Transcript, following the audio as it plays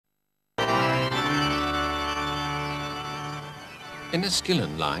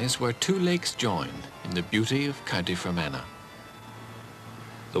Enniskillen lies where two lakes join in the beauty of County Fermanagh.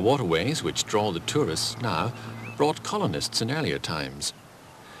 The waterways which draw the tourists now brought colonists in earlier times.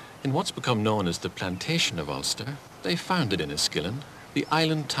 In what's become known as the Plantation of Ulster, they founded Enniskillen, the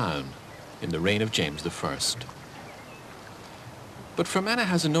island town, in the reign of James I. But Fermanagh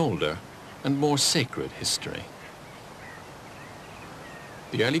has an older and more sacred history.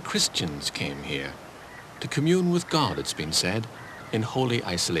 The early Christians came here to commune with God, it's been said, in holy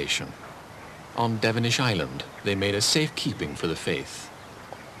isolation. On Devonish Island, they made a safekeeping for the faith.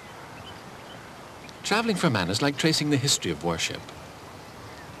 Travelling Fermanagh is like tracing the history of worship.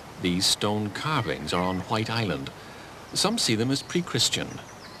 These stone carvings are on White Island. Some see them as pre-Christian.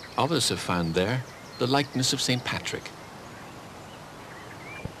 Others have found there the likeness of St. Patrick.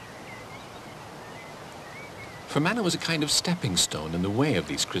 Fermanagh was a kind of stepping stone in the way of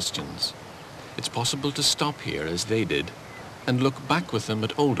these Christians. It's possible to stop here as they did and look back with them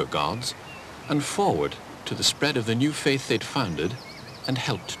at older gods and forward to the spread of the new faith they'd founded and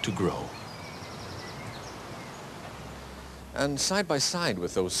helped to grow. And side by side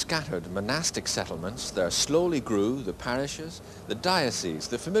with those scattered monastic settlements, there slowly grew the parishes, the dioceses,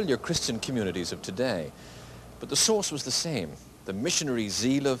 the familiar Christian communities of today. But the source was the same, the missionary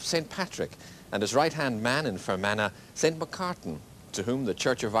zeal of St. Patrick and his right-hand man in Fermanagh, St. Macartin, to whom the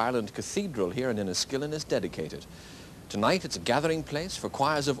Church of Ireland Cathedral here in Enniskillen is dedicated. Tonight it's a gathering place for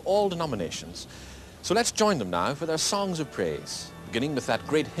choirs of all denominations. So let's join them now for their songs of praise, beginning with that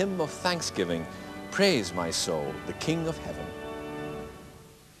great hymn of thanksgiving, Praise my soul, the King of heaven.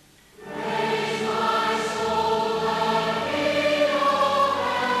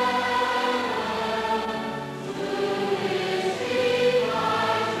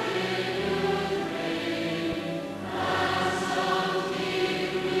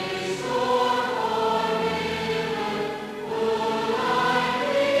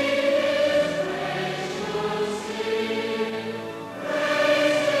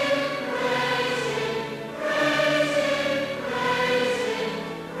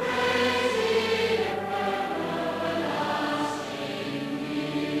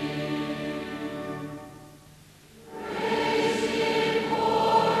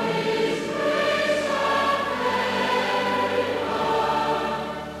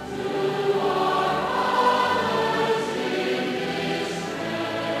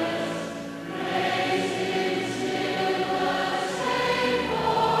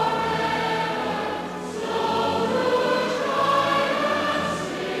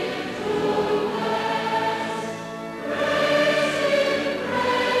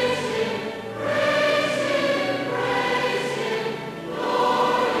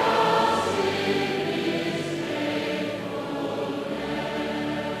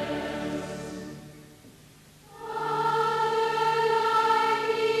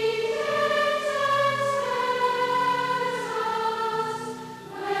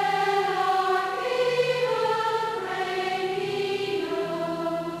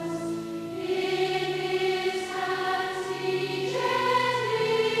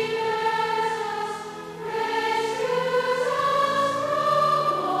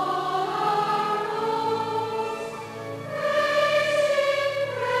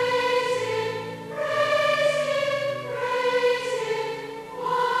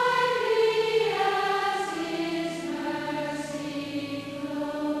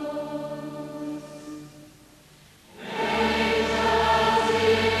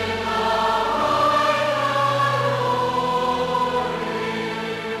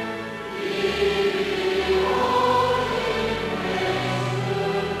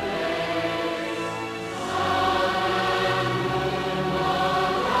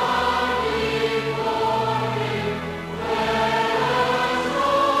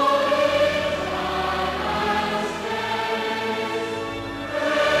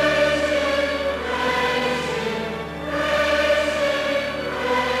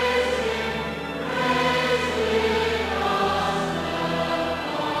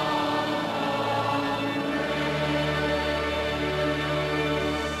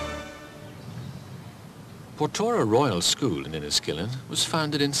 Portora Royal School in Enniskillen was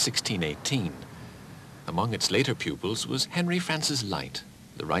founded in 1618. Among its later pupils was Henry Francis Lyte,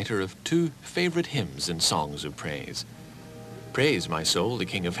 the writer of two favourite hymns and songs of praise. Praise my soul, the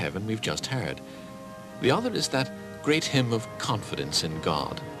King of heaven, we've just heard. The other is that great hymn of confidence in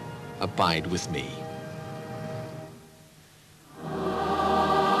God, Abide with me.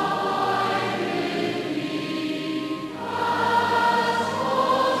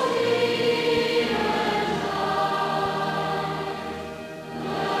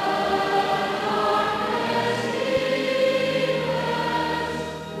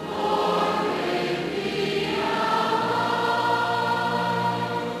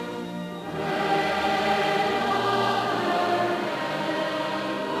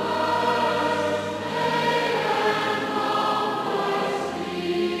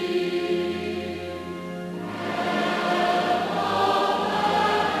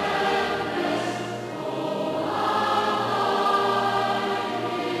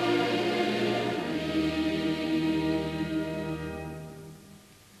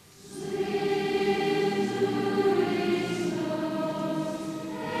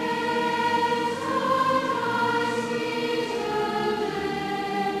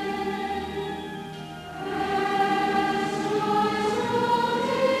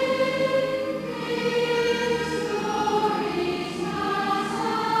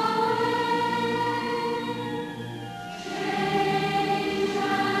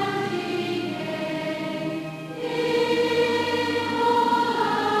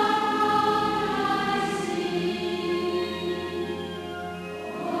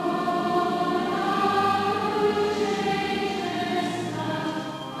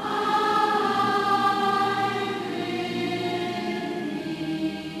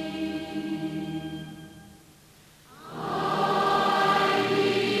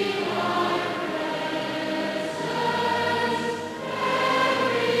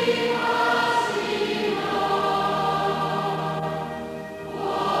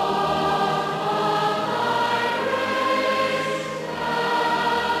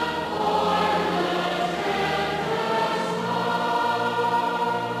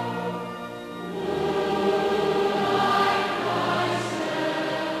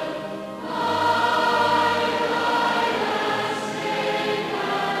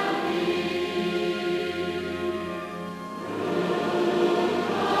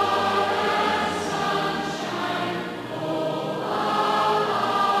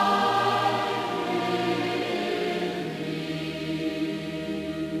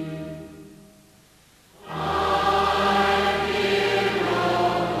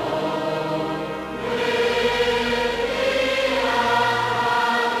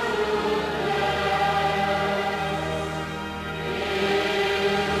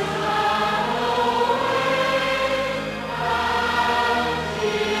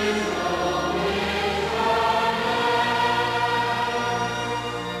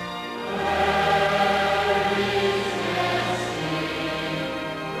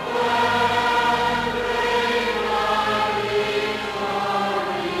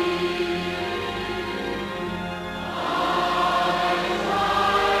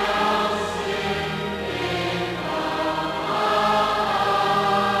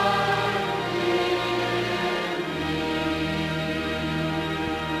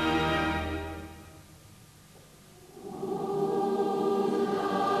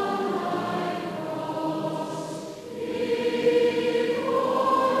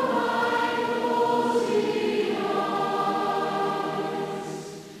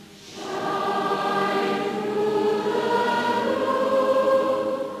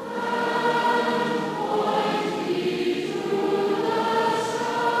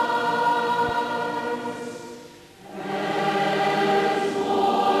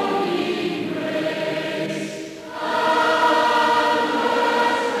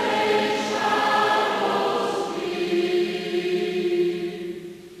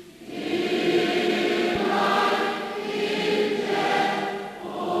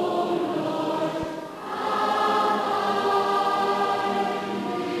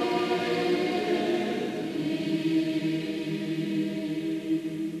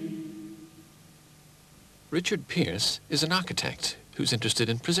 Richard Pearce is an architect who's interested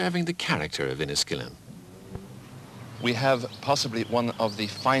in preserving the character of Enniskillen. We have possibly one of the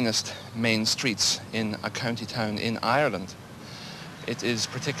finest main streets in a county town in Ireland. It is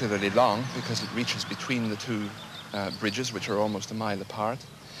particularly long because it reaches between the two bridges, which are almost a mile apart.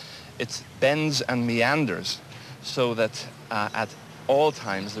 It bends and meanders so that at all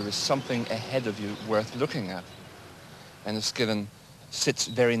times there is something ahead of you worth looking at. Enniskillen sits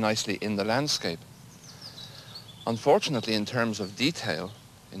very nicely in the landscape. Unfortunately, in terms of detail,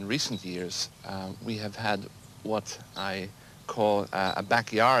 in recent years, we have had what I call a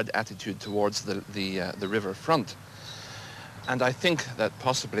backyard attitude towards the river front. And I think that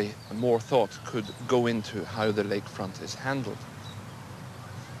possibly more thought could go into how the lakefront is handled.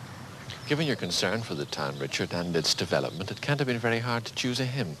 Given your concern for the town, Richard, and its development, it can't have been very hard to choose a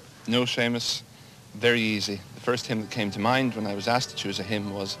hymn. No, Seamus, very easy. The first hymn that came to mind when I was asked to choose a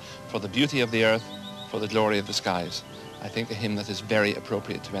hymn was "For the beauty of the earth, for the glory of the skies." I think a hymn that is very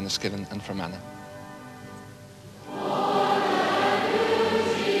appropriate to Enniskillen and Fermanagh.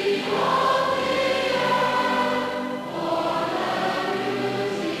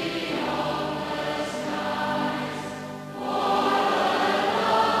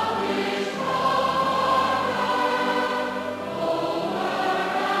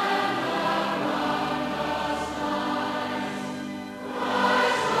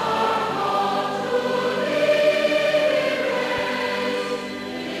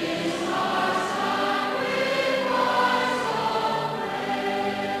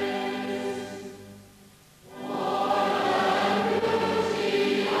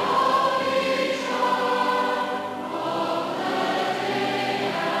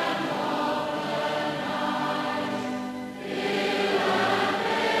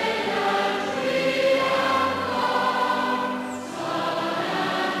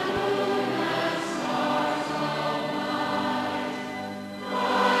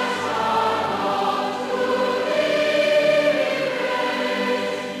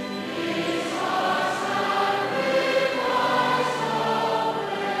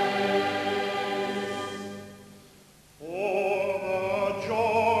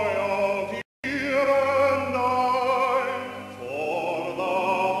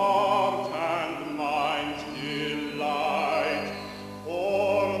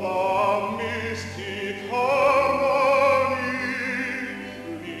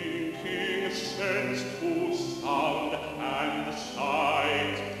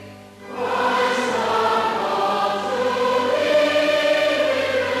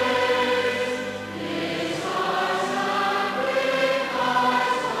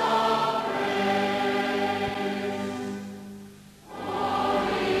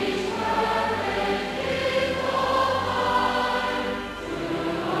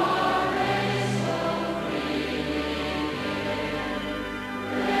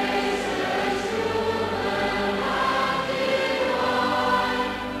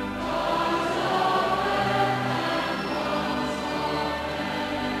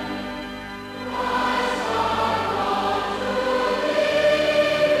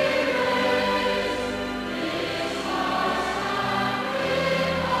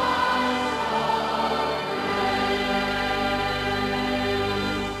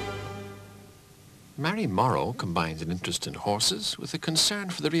 Mary Morrow combines an interest in horses with a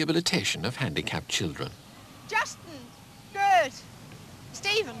concern for the rehabilitation of handicapped children. Justin, good.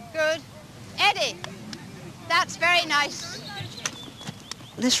 Stephen, good. Eddie, that's very nice.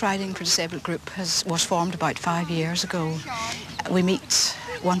 This Riding for Disabled group was formed about 5 years ago. We meet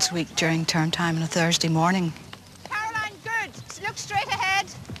once a week during term time on a Thursday morning. Caroline, good. Look straight ahead.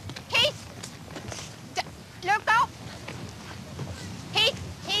 Heath, look up.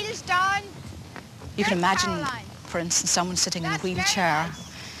 Heath, heels down. You can imagine, Caroline. for instance, someone sitting in a That's very wheelchair.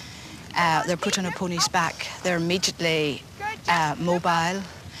 They're put on a pony's back. They're immediately mobile.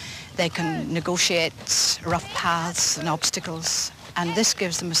 They can negotiate rough paths and obstacles, and this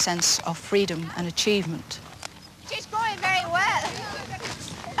gives them a sense of freedom and achievement. She's going very well.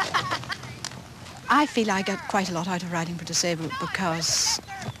 I feel I get quite a lot out of Riding for Disabled because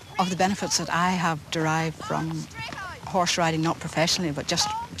of the benefits that I have derived from horse riding, not professionally, but just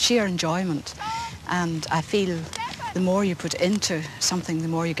sheer enjoyment. And I feel the more you put into something, the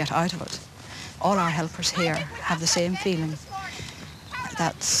more you get out of it. All our helpers here have the same feeling.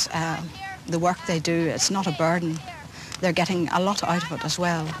 That's the work they do, it's not a burden. They're getting a lot out of it as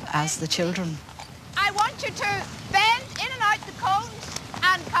well as the children. I want you to bend in and out the cones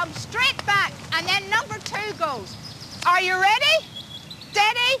and come straight back, and then number 2 goes. Are you ready?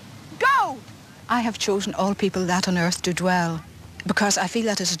 Steady, go! I have chosen all people that on earth do dwell. because I feel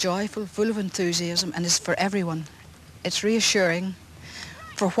that it's joyful, full of enthusiasm, and is for everyone. It's reassuring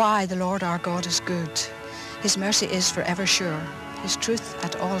for why the Lord our God is good. His mercy is forever sure. His truth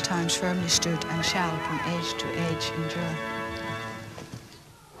at all times firmly stood and shall from age to age endure.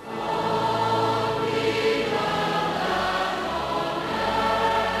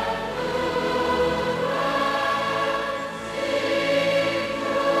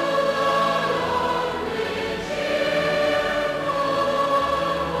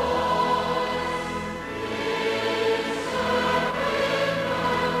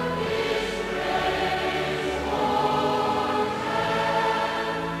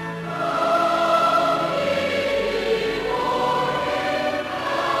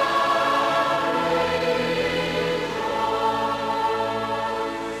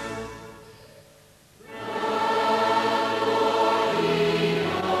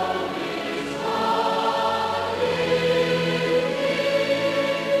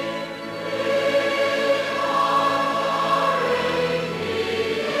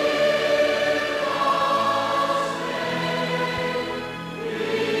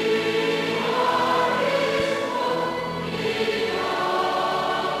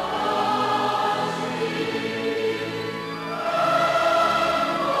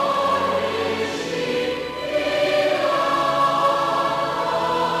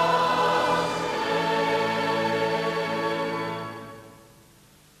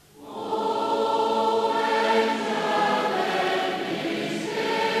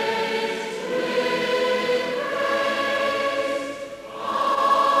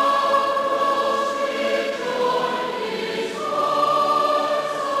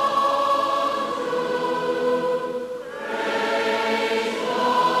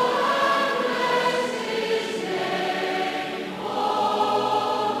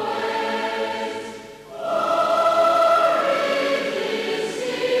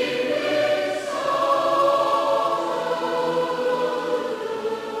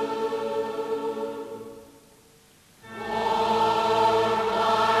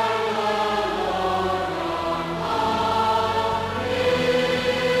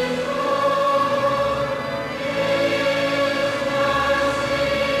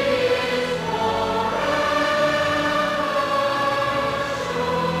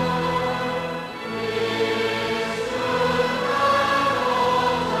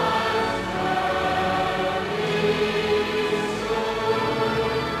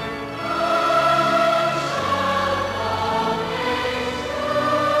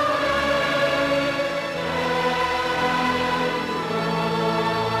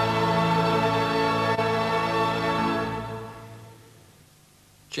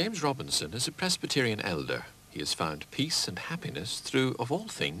 James Robinson is a Presbyterian elder. He has found peace and happiness through, of all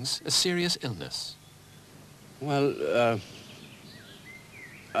things, a serious illness. Well,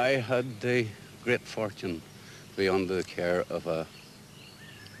 I had the great fortune to be under the care of a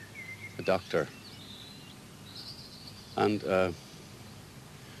doctor. And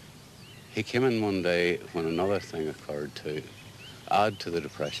he came in one day when another thing occurred to add to the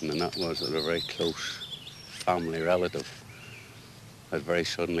depression, and that was that a very close family relative had very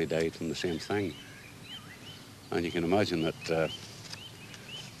suddenly died from the same thing. And you can imagine that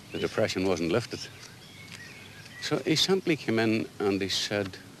the depression wasn't lifted. So he simply came in and he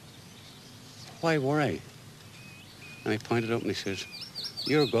said, "Why worry?" And he pointed up and he says,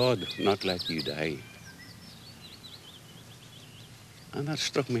 "Your God not let you die." And that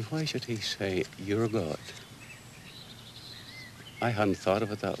struck me. Why should he say, "Your God"? I hadn't thought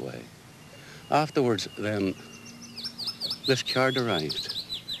of it that way. Afterwards, then, this card arrived.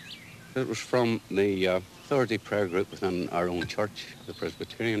 It was from the authority prayer group within our own church, the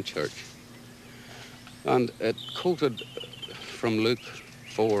Presbyterian Church. And it quoted from Luke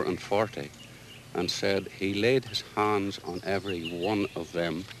 4:40 and said, "He laid his hands on every one of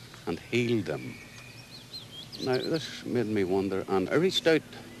them and healed them." Now, this made me wonder, and I reached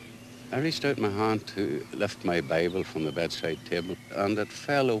out my hand to lift my Bible from the bedside table, and it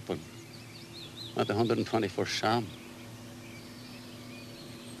fell open at the 121st Psalm.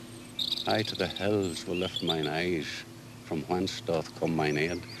 "I to the hills will lift mine eyes, from whence doth come mine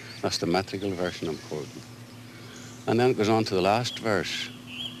aid." That's the metrical version I'm quoting. And then it goes on to the last verse.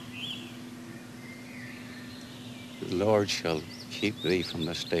 "The Lord shall keep thee from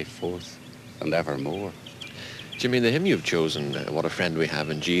this day forth and evermore." Jimmy, the hymn you've chosen, "What a Friend We Have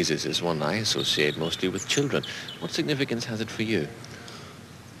in Jesus," is one I associate mostly with children. What significance has it for you?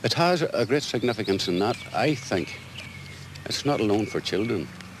 It has a great significance in that I think it's not alone for children.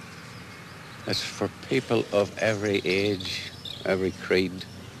 It's for people of every age, every creed.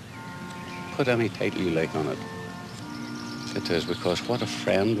 Put any title you like on it. It is, because what a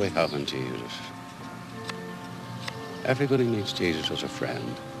friend we have in Jesus. Everybody needs Jesus as a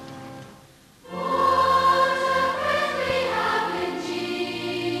friend.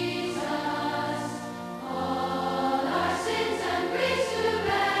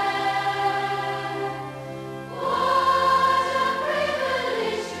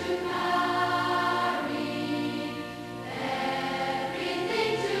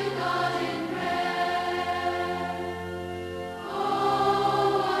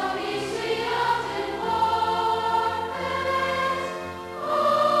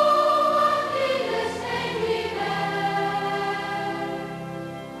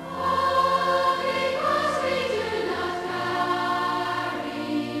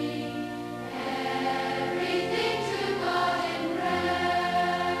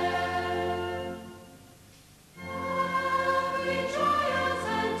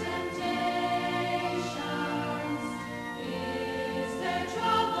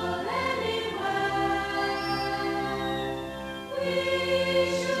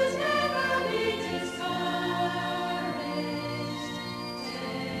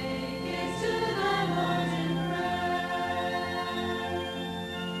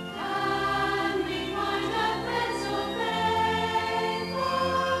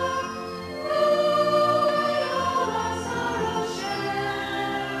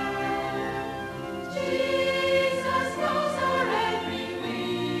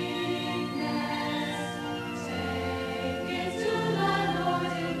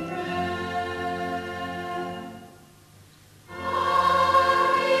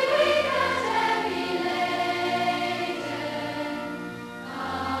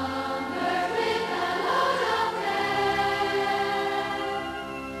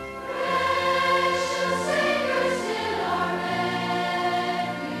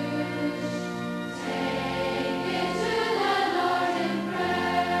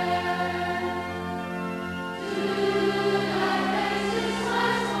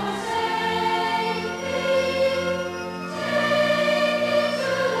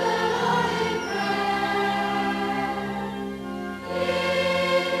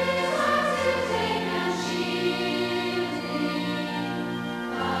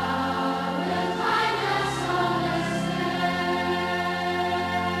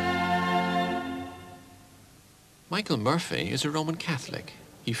 Michael Murphy is a Roman Catholic.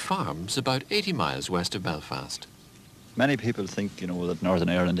 He farms about 80 miles west of Belfast. Many people think, that Northern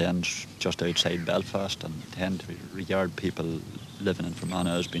Ireland ends just outside Belfast and tend to regard people living in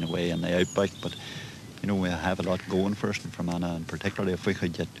Fermanagh as being away in the outback, but we have a lot going for us in Fermanagh, and particularly if we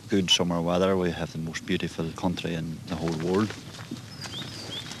could get good summer weather, we have the most beautiful country in the whole world.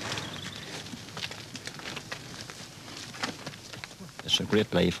 It's a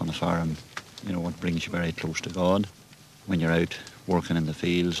great life on a farm. It brings you very close to God. When you're out working in the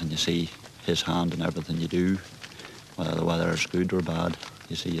fields and you see his hand in everything you do, whether the weather is good or bad,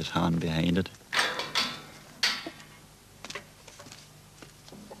 you see his hand behind it.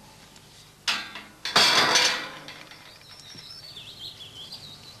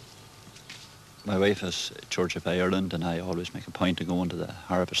 My wife is Church of Ireland, and I always make a point of going to the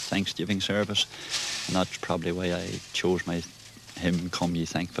Harvest Thanksgiving service, and that's probably why I chose my hymn, "Come ye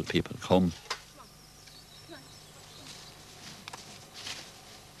thankful people, come."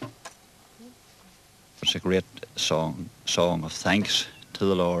 It's a great song of thanks to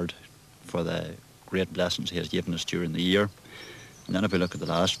the Lord for the great blessings he has given us during the year. And then if we look at the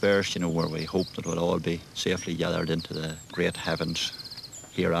last verse, where we hope that we'll all be safely gathered into the great heavens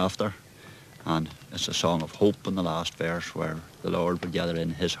hereafter. And it's a song of hope in the last verse, where the Lord will gather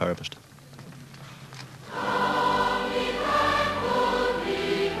in his harvest.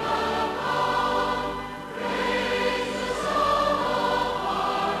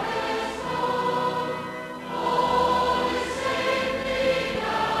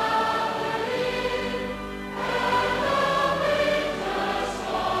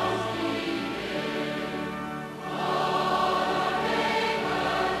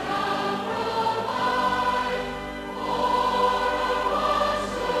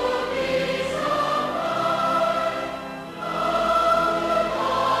 Be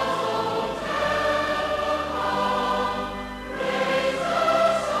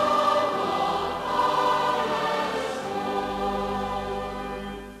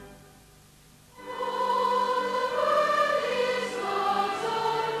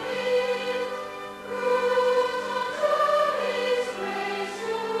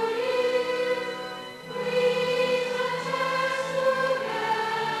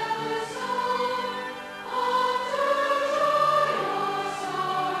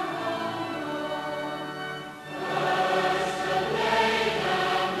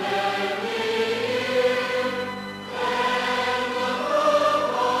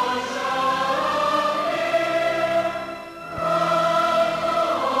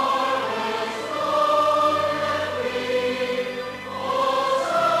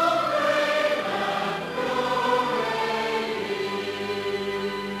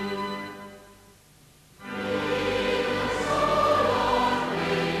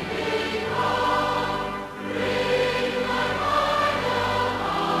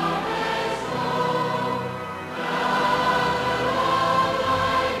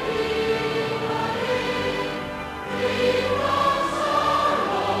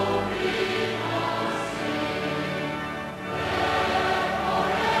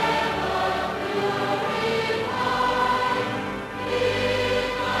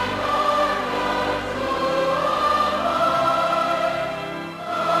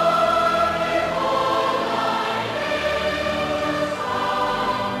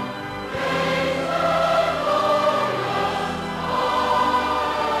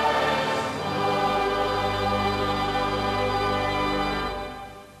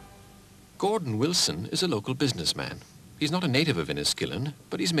Gordon Wilson is a local businessman. He's not a native of Enniskillen,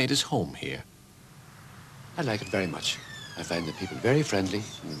 but he's made his home here. I like it very much. I find the people very friendly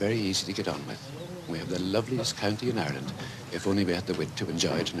and very easy to get on with. We have the loveliest county in Ireland, if only we had the wit to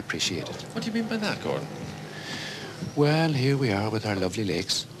enjoy it and appreciate it. What do you mean by that, Gordon? Well, here we are with our lovely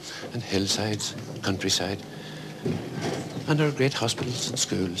lakes and hillsides, countryside, and our great hospitals and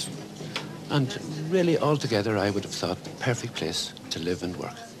schools. And really, altogether, I would have thought the perfect place to live and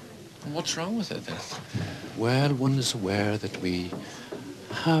work. And what's wrong with it, then? Well, one is aware that we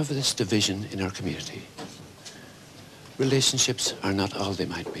have this division in our community. Relationships are not all they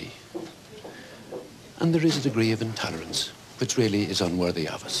might be. And there is a degree of intolerance, which really is unworthy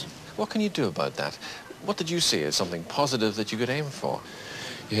of us. What can you do about that? What did you see as something positive that you could aim for?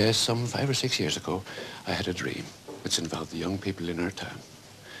 Yes, some 5 or 6 years ago, I had a dream which involved the young people in our town.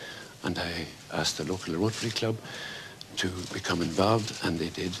 And I asked the local Rotary Club to become involved, and they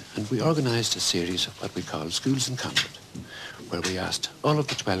did. And we organised a series of what we call Schools in Concert, where we asked all of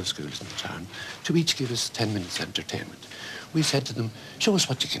the 12 schools in the town to each give us 10 minutes entertainment. We said to them, show us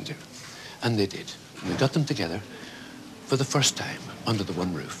what you can do. And they did. And we got them together for the first time under the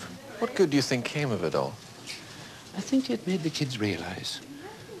one roof. What good do you think came of it all? I think it made the kids realise,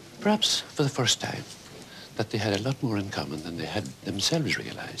 perhaps for the first time, that they had a lot more in common than they had themselves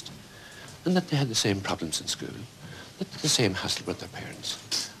realised, and that they had the same problems in school, that the same hassle with their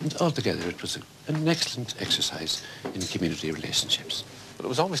parents. And altogether it was an excellent exercise in community relationships. But it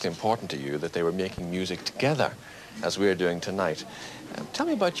was obviously important to you that they were making music together, as we're doing tonight. Tell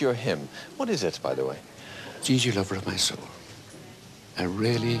me about your hymn. What is it, by the way? Jesus, lover of my soul. A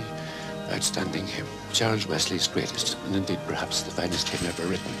really outstanding hymn. Charles Wesley's greatest, and indeed perhaps the finest hymn ever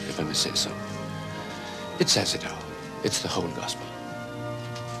written, if I may say so. It says it all. It's the whole gospel.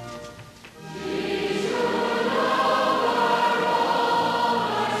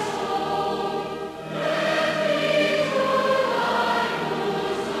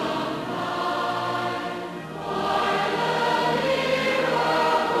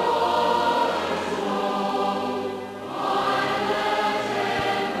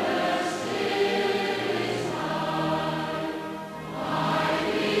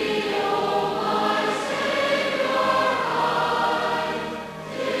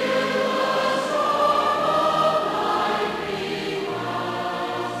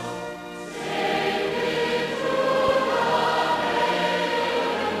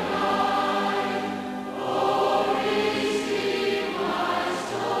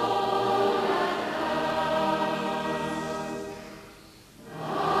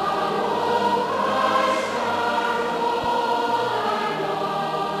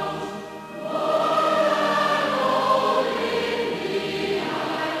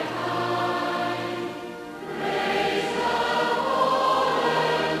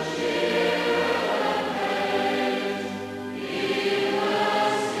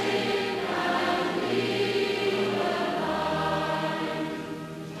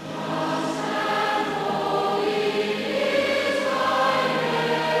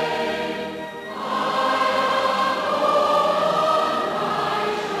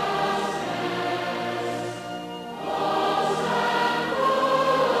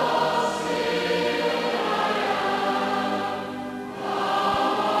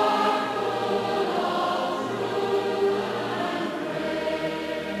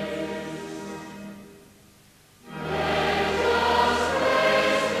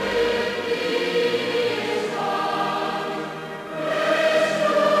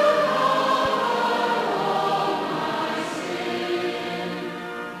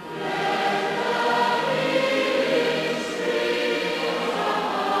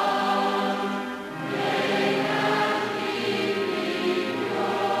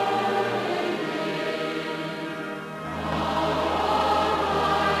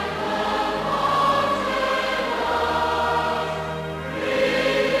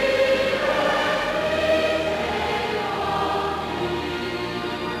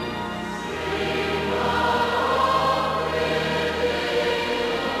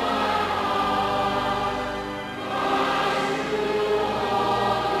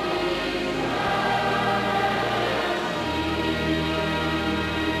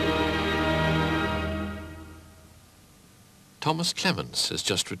 Thomas Clements has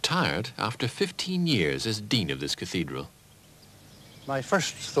just retired after 15 years as Dean of this cathedral. My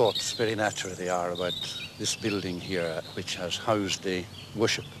first thoughts very naturally are about this building here, which has housed the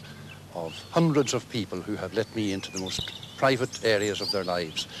worship of hundreds of people who have let me into the most private areas of their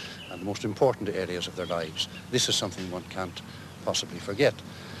lives and the most important areas of their lives. This is something one can't possibly forget.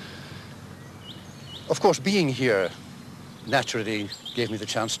 Of course, being here naturally gave me the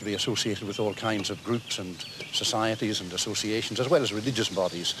chance to be associated with all kinds of groups and societies and associations, as well as religious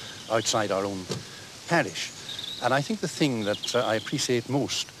bodies outside our own parish. And I think the thing that I appreciate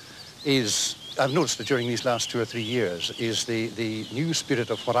most is, I've noticed that during these last 2 or 3 years, is the new spirit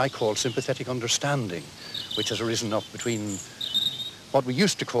of what I call sympathetic understanding, which has arisen up between what we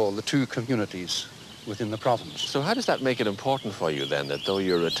used to call the two communities within the province. So how does that make it important for you then, that though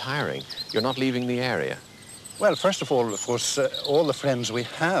you're retiring, you're not leaving the area? Well, first of all, of course, all the friends we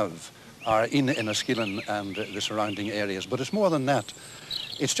have are in Enniskillen and the surrounding areas, but it's more than that.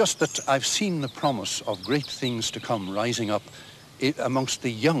 It's just that I've seen the promise of great things to come rising up amongst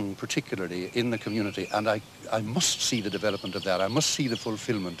the young, particularly in the community, and I must see the development of that. I must see the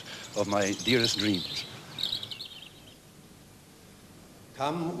fulfillment of my dearest dreams.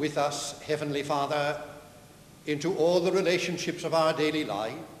 Come with us, Heavenly Father, into all the relationships of our daily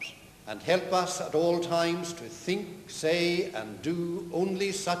lives, and help us at all times to think, say, and do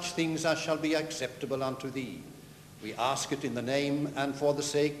only such things as shall be acceptable unto Thee. We ask it in the name and for the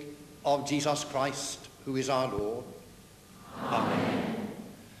sake of Jesus Christ, who is our Lord. Amen.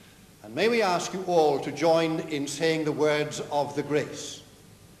 And may we ask you all to join in saying the words of the grace.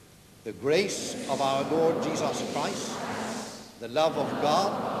 The grace of our Lord Jesus Christ, the love of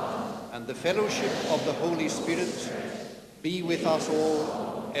God, and the fellowship of the Holy Spirit be with us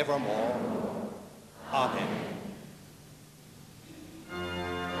all evermore. Amen.